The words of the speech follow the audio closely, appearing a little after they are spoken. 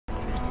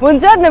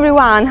Buongiorno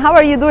everyone, how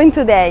are you doing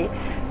today?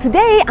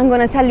 Today I'm going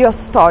to tell you a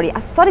story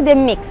that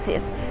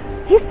mixes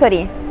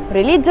history,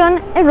 religion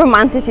and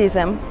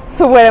romanticism.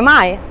 So where am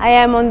I? I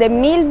am on the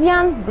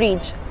Milvian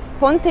bridge,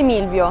 Ponte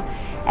Milvio.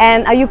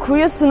 And are you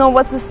curious to know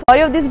what's the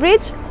story of this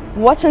bridge?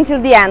 Watch until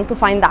the end to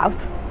find out.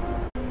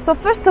 So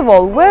first of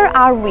all, where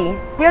are we?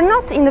 We are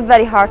not in the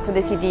very heart of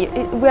the city,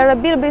 we are a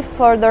little bit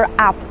further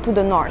up to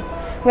the north.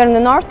 We are in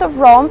the north of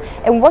Rome,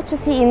 and what you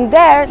see in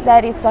there,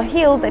 that it's a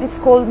hill that is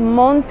called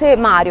Monte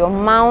Mario,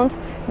 Mount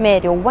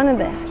Mario, one of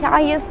the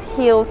highest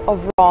hills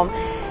of Rome.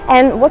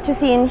 And what you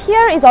see in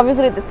here is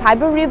obviously the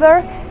Tiber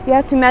River. You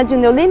have to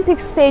imagine the Olympic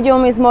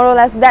Stadium is more or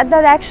less that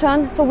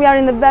direction. So we are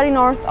in the very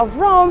north of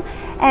Rome,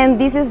 and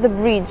this is the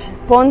bridge,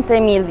 Ponte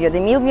Milvio, the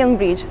Milvian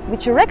Bridge,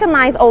 which you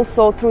recognize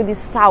also through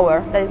this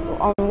tower that is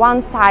on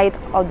one side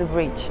of the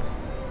bridge.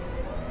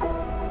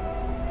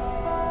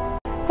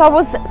 So I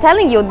was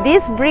telling you,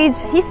 this bridge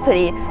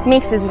history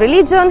mixes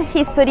religion,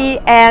 history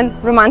and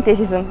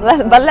romanticism.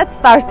 But let's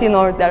start in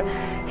order.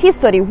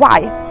 History,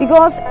 why?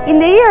 Because in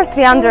the year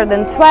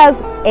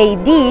 312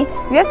 AD,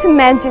 you have to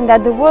imagine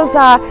that there was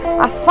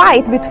a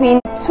fight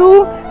between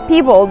two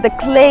people that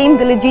claimed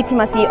the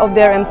legitimacy of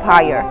their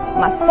empire,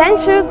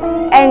 Maxentius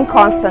and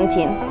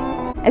Constantine.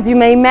 As you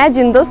may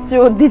imagine, those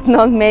two did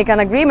not make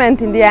an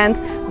agreement in the end,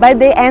 but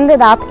they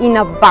ended up in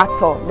a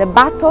battle, the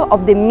Battle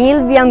of the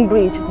Milvian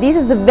Bridge. This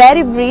is the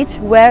very bridge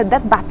where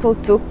that battle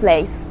took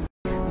place.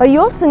 But you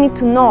also need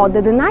to know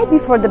that the night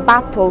before the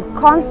battle,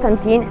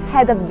 Constantine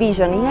had a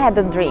vision, he had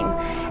a dream.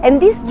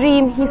 And this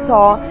dream, he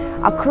saw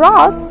a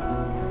cross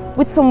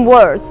with some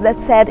words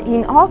that said,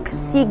 "In hoc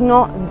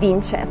signo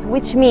vinces,"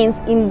 which means,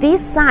 in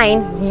this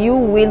sign you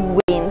will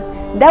win.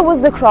 That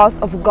was the cross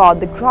of God,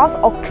 the cross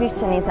of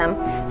Christianism.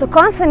 So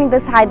Constantine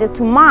decided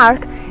to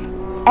mark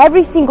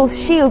every single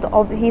shield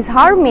of his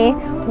army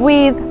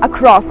with a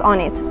cross on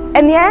it.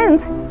 In the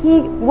end, he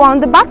won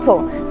the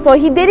battle. So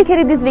he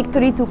dedicated this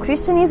victory to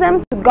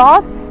Christianism, to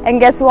God, and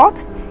guess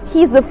what?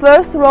 He's the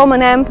first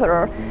Roman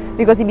emperor,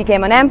 because he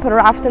became an emperor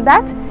after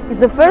that. He's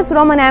the first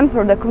Roman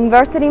emperor that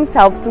converted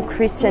himself to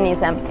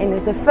Christianism, and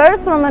he's the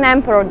first Roman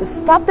emperor that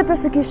stopped the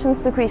persecutions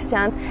to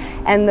Christians,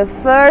 and the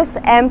first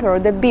emperor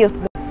that built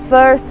the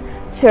first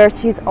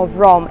churches of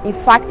Rome. In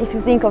fact, if you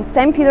think of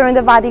St. Peter in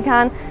the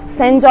Vatican,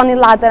 St. John in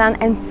Lateran,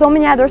 and so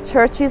many other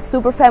churches,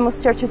 super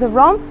famous churches of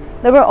Rome,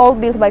 they were all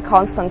built by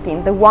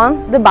Constantine, the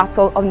won the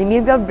Battle of the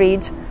Milvian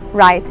Bridge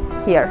right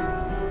here.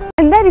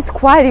 And that is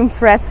quite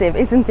impressive,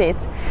 isn't it?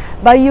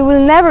 But you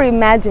will never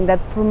imagine that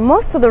for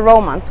most of the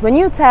Romans, when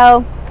you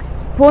tell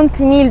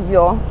Ponte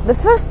Milvio, the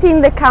first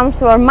thing that comes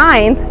to our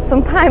mind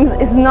sometimes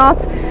is not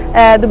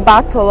the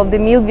Battle of the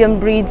Milvian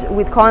Bridge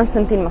with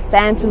Constantine,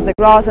 Maxentius, the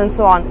cross and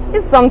so on.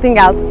 It's something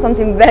else,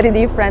 something very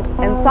different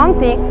and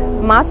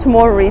something much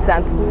more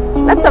recent.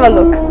 Let's have a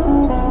look.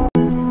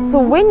 So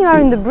when you are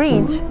in the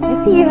bridge, you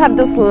see you have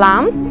those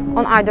lamps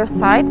on either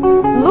side.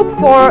 Look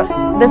for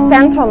the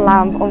central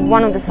lamp on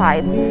one of the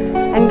sides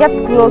and get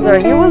closer.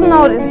 You will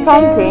notice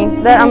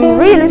something that I'm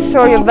really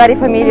sure you're very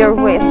familiar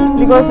with,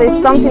 because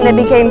it's something that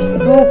became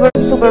super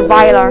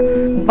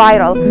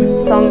viral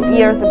some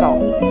years ago.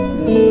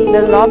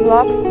 The love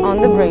locks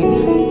on the bridge.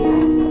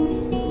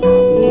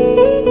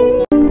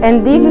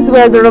 And this is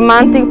where the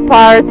romantic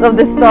parts of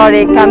the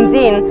story comes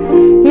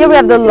in. Here we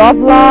have the love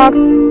locks,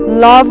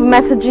 love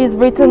messages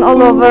written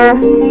all over.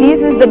 This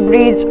is the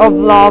bridge of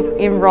love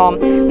in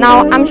Rome.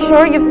 Now, I'm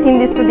sure you've seen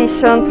this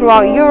tradition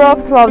throughout Europe,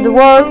 throughout the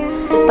world,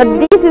 but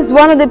this is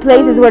one of the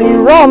places where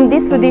in Rome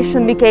this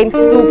tradition became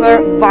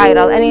super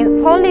viral, and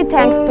it's only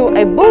thanks to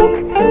a book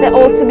that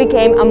also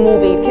became a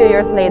movie a few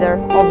years later,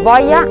 Ho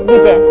voglia di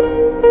te.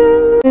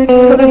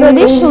 So the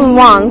tradition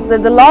wants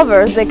that the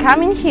lovers, they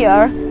come in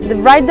here, they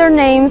write their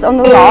names on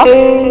the lock,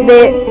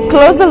 they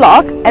close the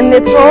lock and they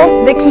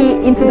throw the key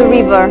into the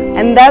river,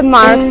 and that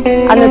marks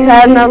an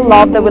eternal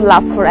love that will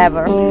last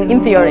forever,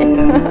 in theory.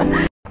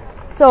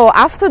 So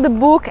after the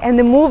book and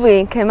the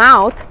movie came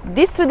out,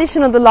 this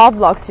tradition of the love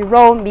locks in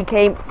Rome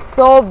became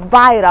so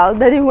viral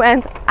that it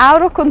went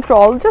out of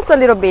control just a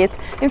little bit.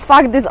 In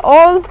fact, this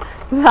all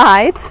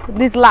light,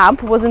 this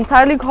lamp, was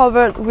entirely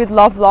covered with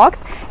love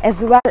locks,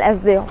 as well as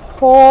the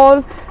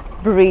whole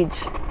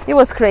bridge. It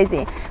was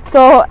crazy.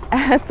 So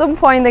at some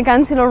point the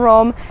Council of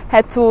Rome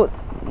had to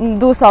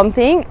do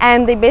something,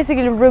 and they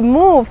basically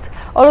removed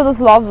all of those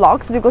love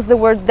locks because they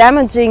were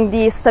damaging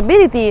the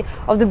stability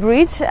of the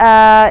bridge.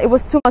 It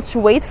was too much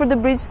weight for the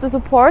bridge to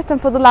support and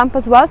for the lamp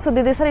as well, so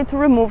they decided to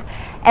remove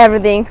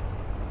everything.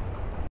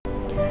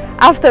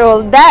 After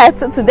all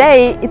that,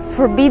 today it's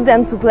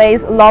forbidden to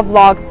place love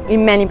locks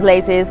in many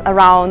places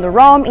around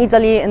Rome,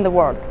 Italy and the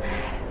world.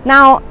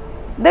 Now,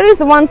 there is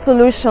one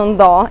solution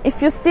though.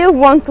 If you still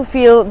want to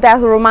feel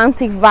that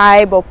romantic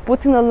vibe of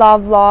putting a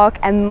love lock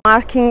and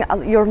marking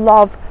your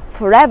love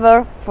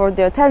forever, for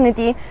the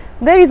eternity,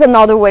 there is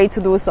another way to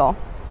do so.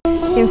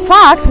 In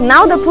fact,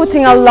 now that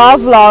putting a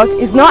love lock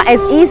is not as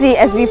easy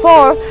as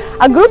before,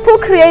 a group of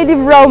creative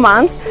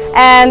romance,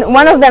 and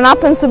one of them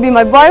happens to be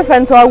my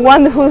boyfriend, so I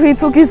wonder who he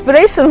took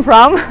inspiration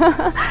from,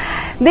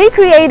 They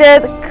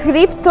created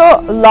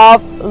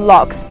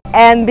CryptoLoveLocks,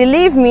 and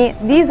believe me,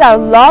 these are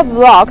love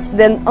locks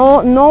that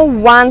no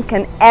one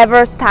can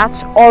ever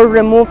touch or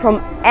remove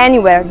from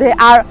anywhere. They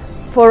are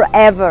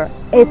forever,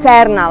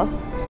 eternal.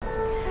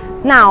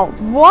 Now,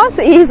 what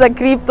is a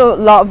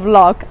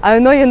CryptoLoveLock? I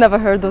know you never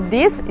heard of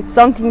this. It's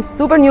something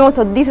super new,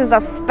 so this is a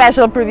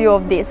special preview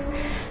of this.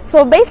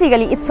 So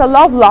basically, it's a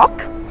love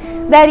lock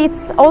that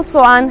it's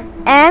also an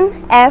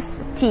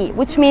NFT,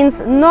 which means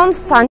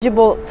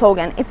non-fungible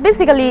token. It's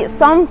basically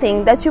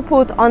something that you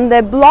put on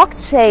the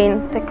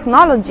blockchain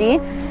technology.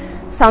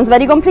 Sounds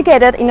very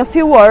complicated. In a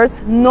few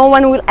words, no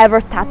one will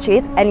ever touch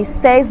it, and it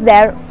stays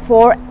there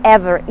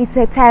forever. It's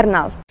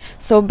eternal.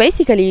 So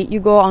basically, you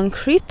go on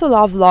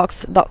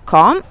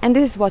CryptoLoveLocks.com, and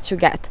this is what you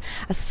get.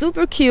 A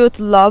super cute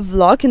love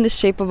lock in the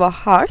shape of a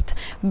heart,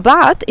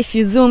 but if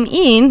you zoom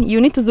in,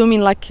 you need to zoom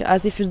in like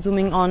as if you're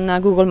zooming on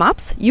Google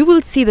Maps. You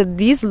will see that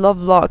this love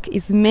lock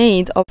is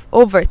made of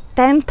over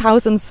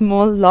 10,000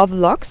 small love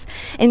locks,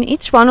 and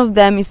each one of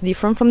them is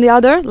different from the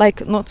other.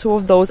 Like, not two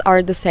of those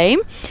are the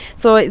same.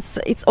 So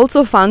it's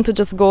also fun to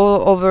just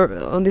go over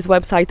on this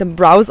website and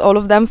browse all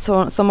of them.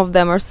 So some of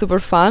them are super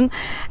fun,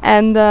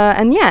 and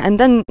yeah, and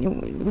then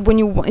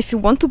if you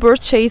want to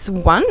purchase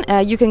one,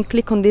 you can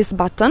click on this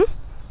button,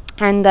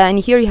 and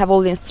here you have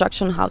all the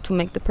instruction how to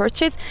make the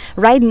purchase.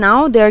 Right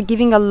now they're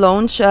giving a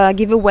launch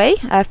giveaway.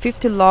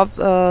 50 love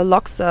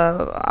locks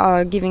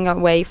are giving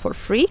away for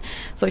free,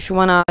 so if you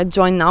want to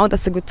join now,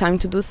 that's a good time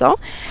to do so.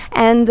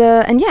 And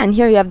yeah, and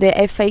here you have the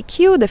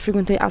FAQ, the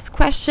frequently asked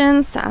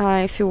questions,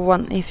 if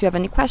you have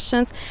any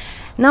questions.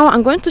 Now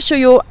I'm going to show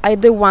you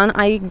the one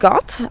I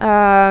got.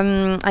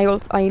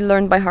 I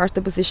learned by heart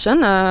the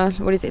position.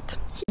 What is it?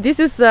 This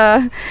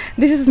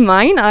is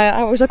mine.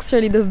 I was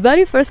actually the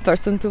very first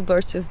person to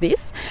purchase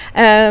this.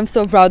 I'm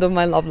so proud of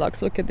my love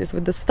locks. Look at this,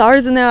 with the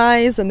stars in their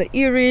eyes and the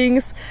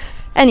earrings.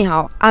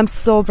 Anyhow, I'm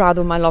so proud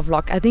of my love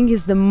lock. I think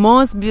it's the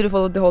most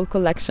beautiful of the whole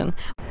collection.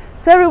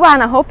 So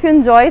everyone, I hope you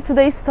enjoyed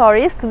today's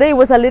stories. Today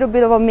was a little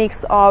bit of a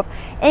mix of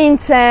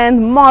ancient,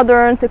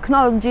 modern,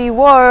 technology,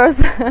 wars.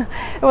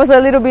 It was a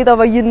little bit of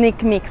a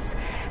unique mix.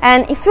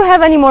 And if you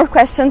have any more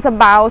questions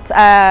about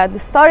the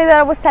story that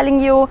I was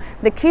telling you,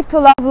 the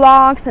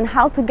CryptoLoveLocks and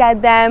how to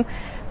get them,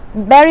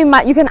 bear in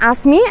mind, you can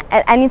ask me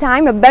at any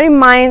time, but bear in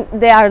mind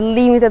they are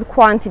limited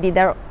quantity.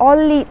 There are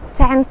only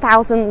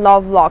 10,000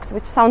 love locks,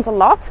 which sounds a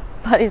lot,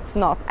 but it's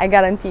not, I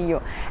guarantee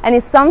you. And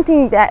it's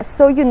something that's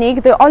so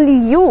unique that only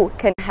you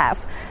can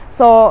have.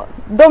 So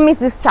don't miss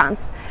this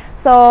chance.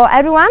 So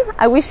everyone,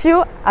 I wish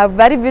you a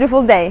very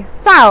beautiful day.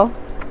 Ciao!